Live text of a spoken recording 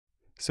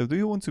So do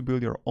you want to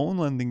build your own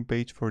landing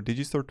page for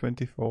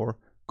Digistore24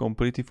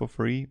 completely for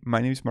free?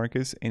 My name is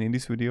Marcus, and in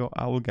this video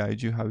I will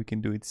guide you how you can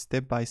do it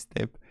step by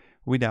step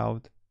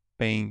without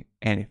paying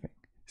anything.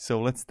 So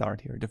let's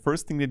start here. The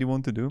first thing that you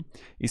want to do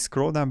is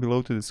scroll down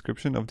below to the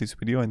description of this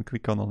video and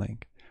click on the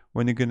link.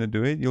 When you're gonna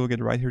do it, you'll get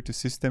right here to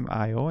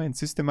System.io, and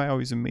System.io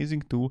is an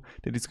amazing tool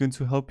that is going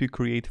to help you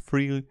create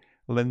free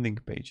landing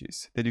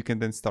pages that you can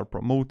then start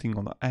promoting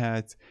on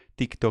ads,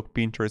 TikTok,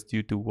 Pinterest,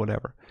 YouTube,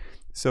 whatever.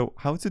 So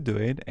how to do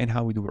it and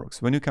how it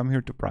works. When you come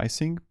here to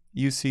pricing,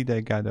 you see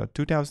they got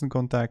 2000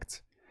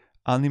 contacts,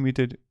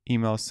 unlimited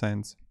email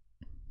sends,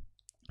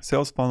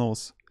 sales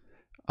funnels,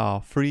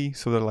 free,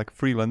 so they're like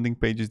free landing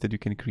pages that you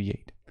can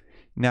create.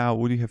 Now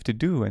what you have to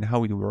do and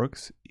how it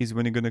works is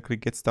when you're gonna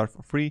click get started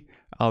for free,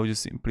 I'll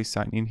just simply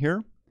sign in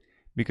here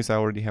because I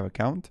already have an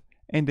account,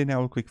 and then I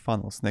will click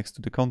funnels next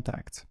to the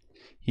contacts.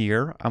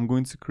 Here I'm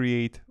going to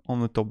create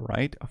on the top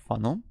right a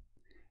funnel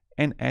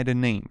and add a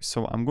name.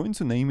 So I'm going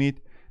to name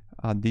it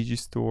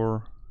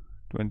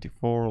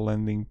Digistore24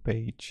 landing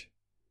page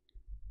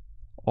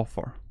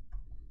offer.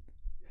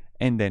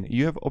 And then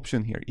you have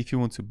option here if you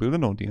want to build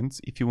an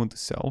audience, if you want to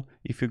sell,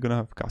 if you're gonna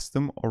have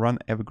custom or run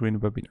evergreen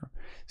webinar.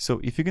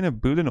 So if you're gonna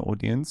build an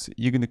audience,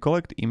 you're gonna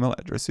collect email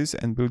addresses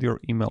and build your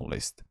email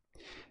list.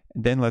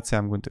 Then let's say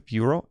I'm going to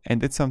Euro,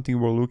 and that's something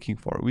we're looking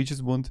for. We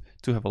just want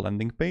to have a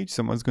landing page.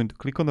 Someone's going to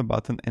click on the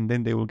button and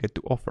then they will get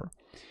to offer.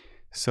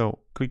 So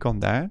click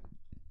on that.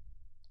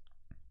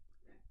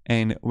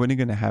 And when you're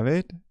gonna have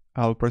it,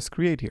 I'll press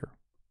create here.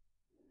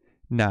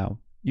 Now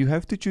you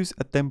have to choose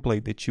a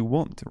template that you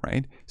want,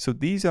 right? So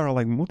these are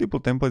like multiple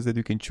templates that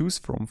you can choose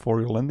from for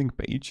your landing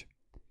page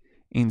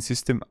in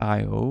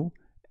System.io.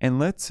 And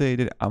let's say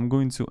that I'm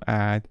going to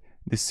add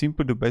the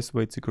simple, the best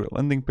way to create a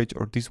landing page,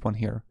 or this one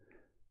here.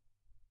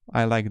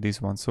 I like this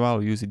one, so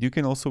I'll use it. You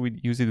can also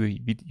use it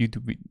with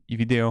YouTube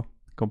video,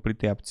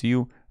 completely up to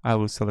you. I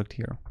will select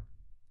here.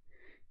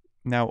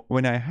 Now,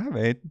 when I have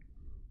it,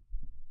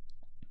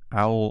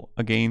 I'll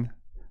again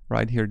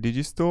write here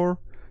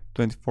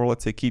Digistore24,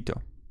 let's say keto,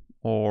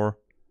 or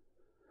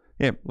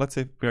yeah, let's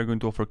say we are going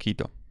to offer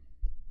keto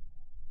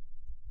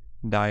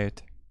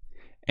diet,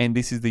 and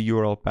this is the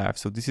URL path.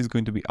 So this is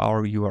going to be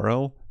our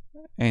URL,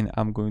 and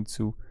I'm going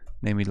to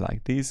name it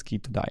like this,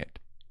 keto diet.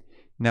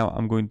 Now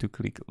I'm going to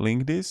click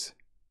link this,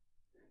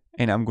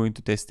 and I'm going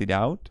to test it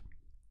out.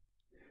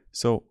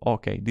 So,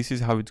 okay, this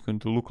is how it's going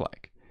to look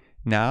like.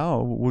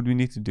 Now, what we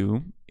need to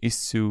do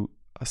is to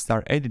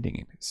start editing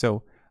it.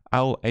 So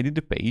I'll edit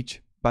the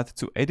page, but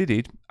to edit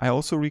it, I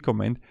also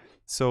recommend,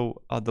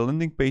 so the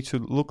landing page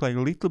should look like a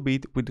little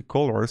bit with the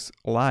colors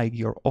like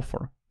your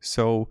offer.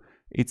 So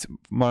it's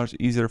much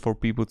easier for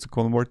people to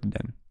convert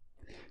then.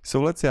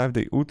 So let's say I have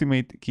the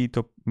ultimate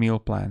keto meal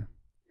plan.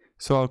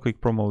 So I'll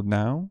click promote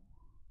now.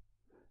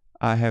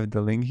 I have the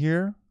link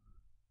here.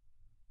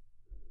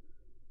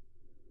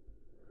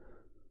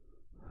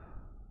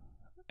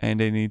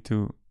 And I need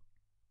to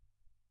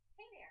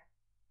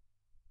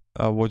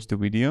watch the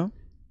video.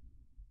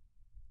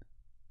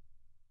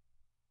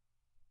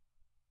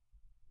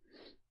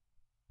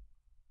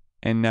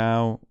 And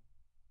now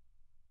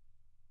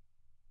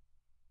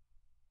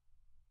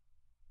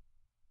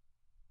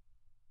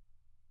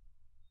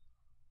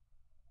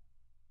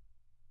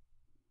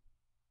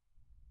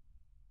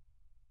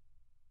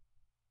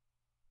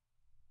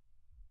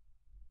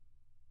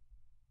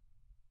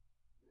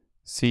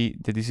see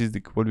that this is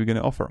what we're going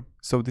to offer.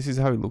 So this is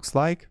how it looks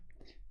like.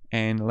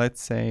 And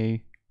let's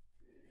say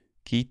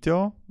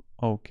keto,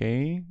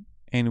 okay,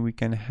 and we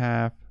can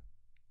have,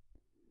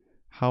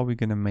 how we're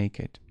going to make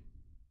it,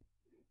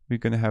 we're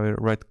going to have a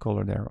red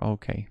color there.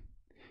 Okay,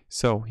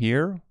 so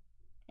here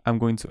I'm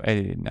going to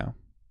edit it now.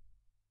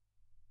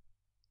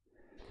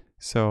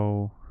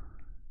 So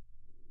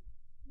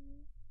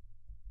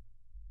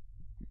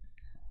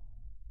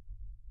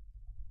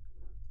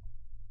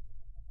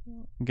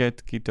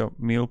get keto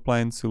meal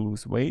plan to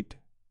lose weight.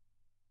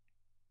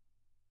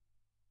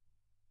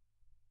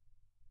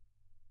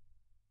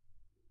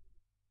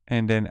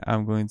 And then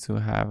I'm going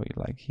to have it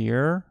like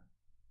here.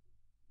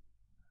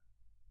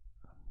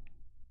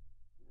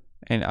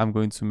 And I'm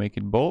going to make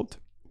it bold.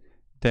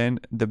 Then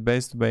the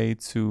best way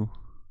to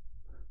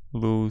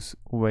lose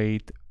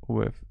weight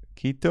with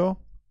keto.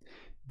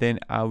 Then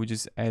I will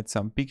just add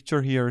some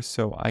picture here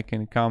so I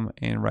can come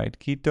and write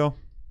keto.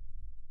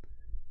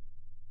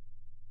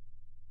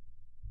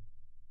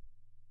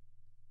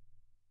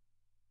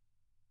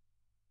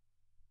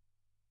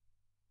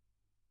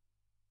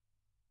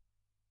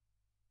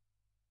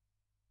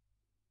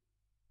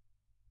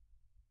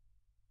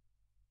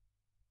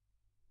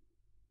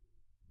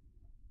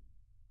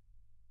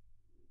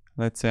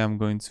 Let's say I'm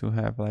going to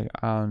have like,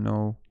 I don't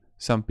know,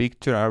 some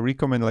picture. I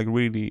recommend like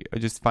really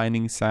just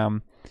finding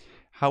some,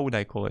 how would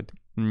I call it?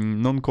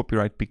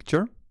 Non-copyright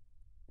picture.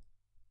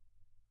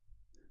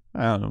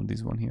 I don't know,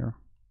 this one here,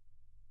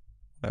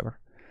 whatever.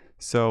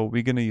 So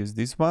we're gonna use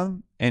this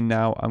one, and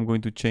now I'm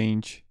going to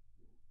change,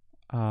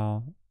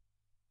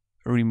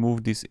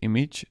 remove this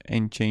image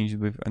and change it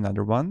with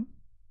another one.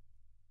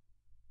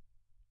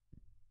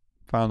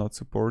 File not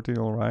supported,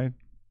 all right.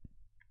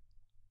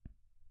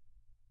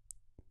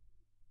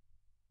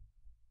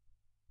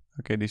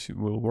 Okay, this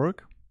will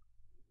work.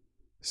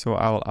 So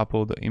I'll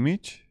upload the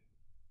image,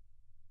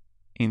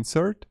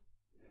 insert,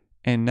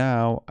 and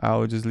now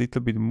I'll just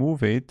little bit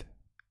move it.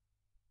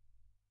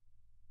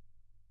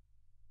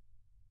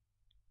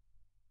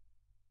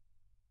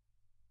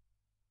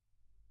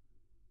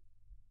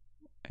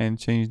 And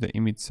change the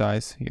image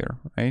size here,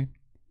 right?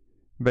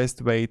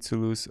 Best way to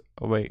lose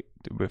weight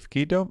with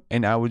keto.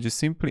 And I would just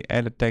simply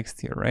add a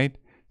text here, right?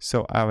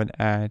 So I would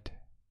add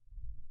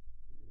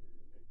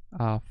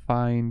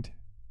find,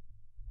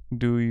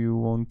 do you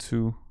want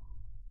to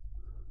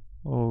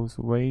lose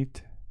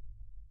weight?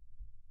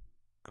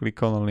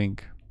 Click on a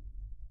link.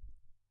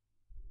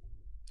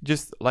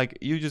 Just like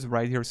you just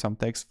write here some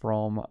text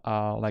from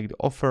like the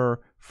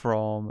offer,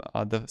 from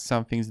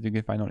some things that you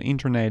can find on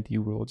internet.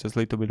 You will just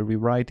little bit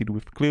rewrite it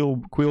with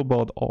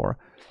Quillbot or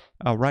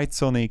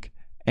WriteSonic,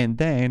 and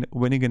then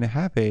when you're gonna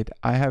have it,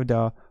 I have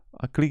the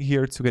click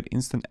here to get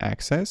instant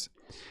access.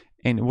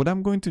 And what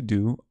I'm going to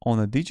do on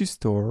a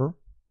Digistore,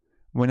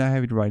 when I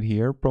have it right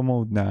here,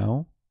 promote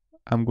now,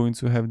 I'm going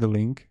to have the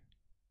link,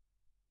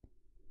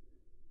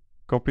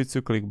 copy it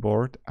to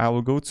clipboard. I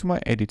will go to my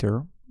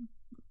editor,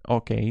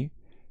 okay,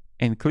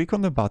 and click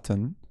on the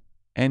button,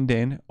 and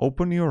then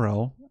open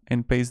URL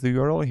and paste the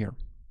URL here.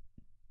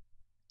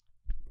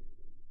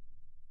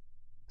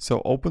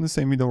 So open the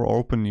same window or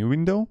open new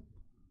window.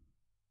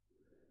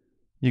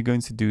 You're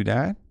going to do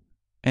that.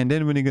 And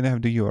then when you're going to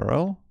have the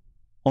URL,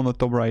 on the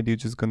top right, you're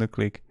just going to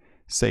click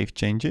Save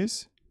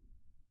Changes.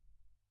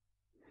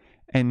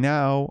 And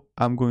now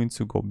I'm going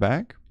to go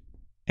back,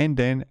 and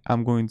then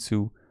I'm going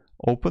to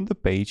open the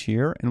page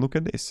here and look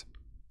at this.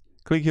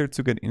 Click here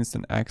to get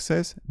instant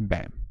access,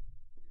 bam.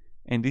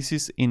 And this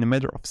is in a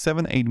matter of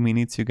 7-8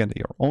 minutes, you get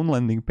your own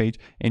landing page,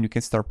 and you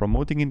can start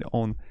promoting it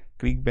on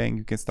ClickBank.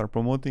 You can start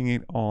promoting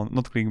it on,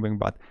 not ClickBank,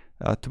 but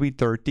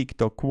Twitter,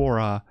 TikTok,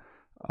 Quora,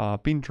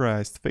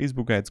 Pinterest,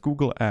 Facebook ads,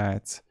 Google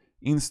ads,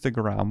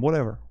 Instagram,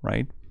 whatever,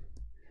 right?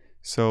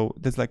 So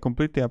that's like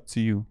completely up to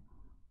you.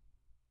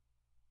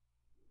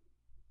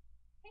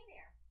 Hey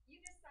there, you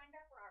just signed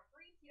up for our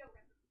free keto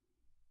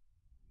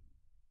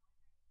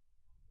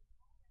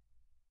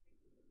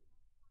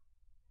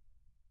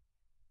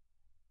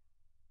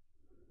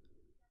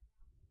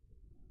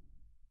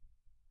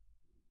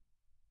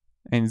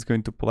And it's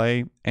going to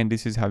play, and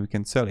this is how you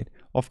can sell it.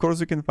 Of course,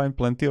 you can find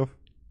plenty of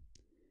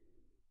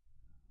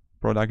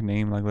product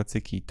name, like let's say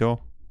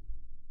keto,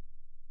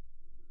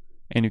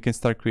 and you can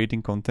start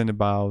creating content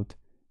about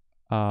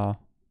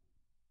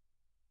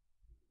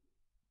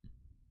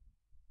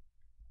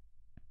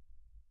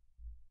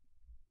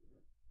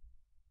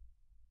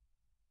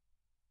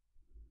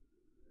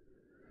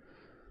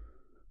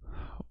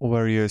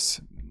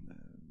various,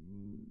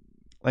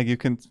 like you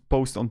can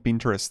post on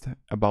Pinterest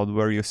about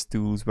various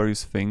tools,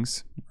 various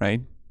things,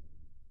 right?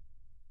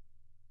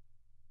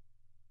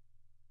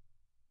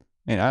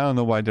 And I don't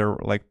know why they're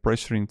like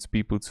pressuring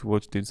people to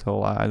watch this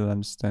whole, I don't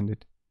understand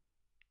it.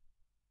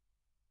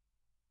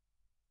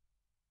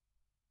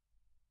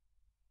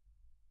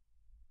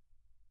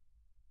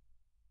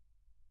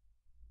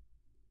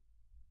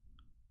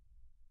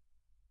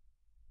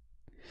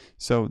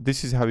 So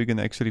this is how you're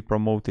gonna actually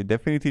promote it.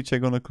 Definitely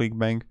check on the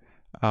ClickBank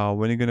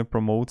when you're gonna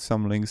promote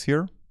some links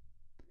here,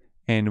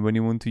 and when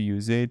you want to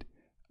use it,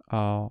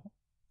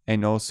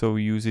 and also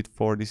use it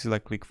for, this is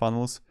like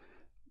ClickFunnels,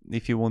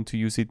 if you want to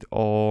use it,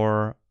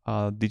 or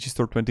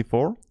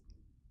Digistore24.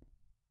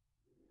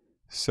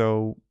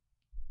 So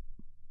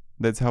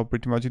that's how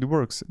pretty much it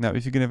works. Now,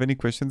 if you can have any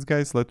questions,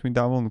 guys, let me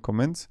down in the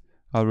comments.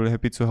 I'll be really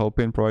happy to help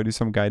you and provide you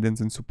some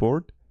guidance and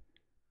support.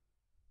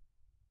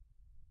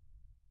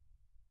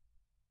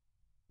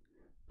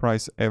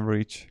 Price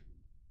average.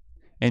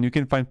 And you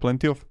can find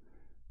plenty of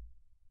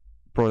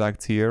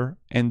products here,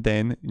 and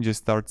then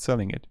just start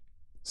selling it.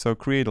 So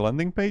create a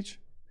landing page,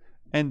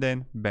 and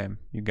then bam,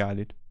 you got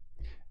it.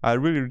 I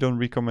really don't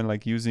recommend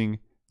like using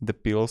the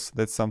pills.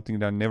 That's something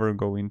that I never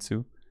go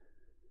into.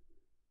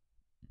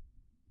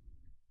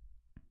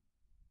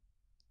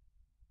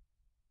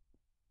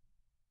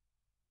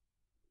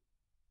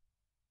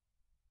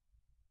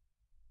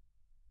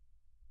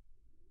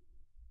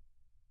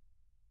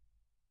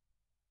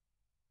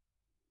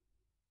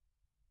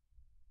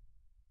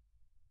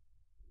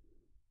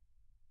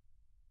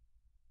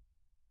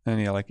 And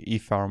yeah, like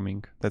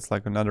e-farming, that's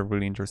like another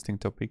really interesting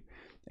topic.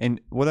 And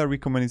what I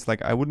recommend is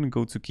like, I wouldn't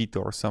go to keto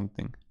or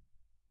something.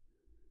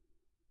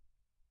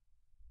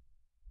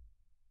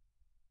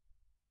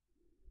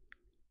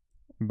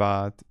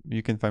 But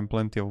you can find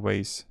plenty of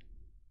ways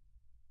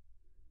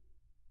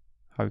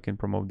how you can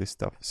promote this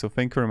stuff. So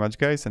thank you very much,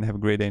 guys, and have a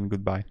great day, and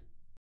goodbye.